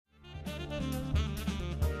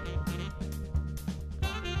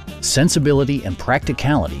Sensibility and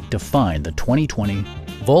practicality define the 2020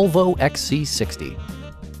 Volvo XC60.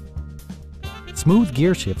 Smooth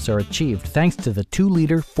gear shifts are achieved thanks to the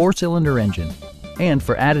 2-liter 4-cylinder engine. And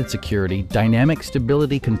for added security, dynamic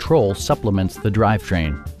stability control supplements the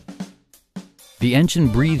drivetrain. The engine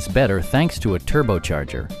breathes better thanks to a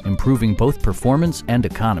turbocharger, improving both performance and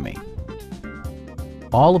economy.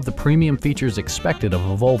 All of the premium features expected of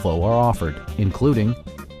a Volvo are offered, including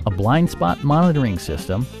a blind spot monitoring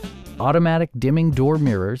system, automatic dimming door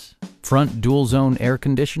mirrors, front dual-zone air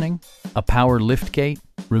conditioning, a power liftgate,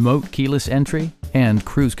 remote keyless entry, and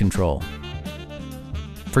cruise control.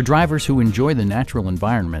 For drivers who enjoy the natural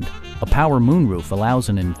environment, a power moonroof allows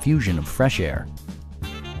an infusion of fresh air.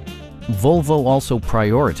 Volvo also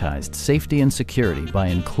prioritized safety and security by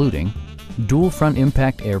including dual front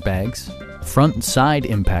impact airbags, front and side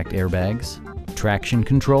impact airbags, traction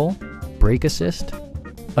control, brake assist,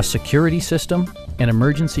 a security system, an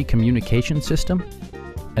emergency communication system,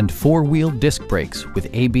 and 4-wheel disc brakes with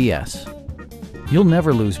ABS. You'll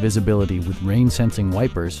never lose visibility with rain-sensing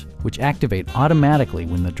wipers, which activate automatically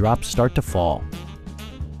when the drops start to fall.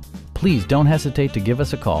 Please don't hesitate to give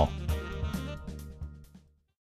us a call.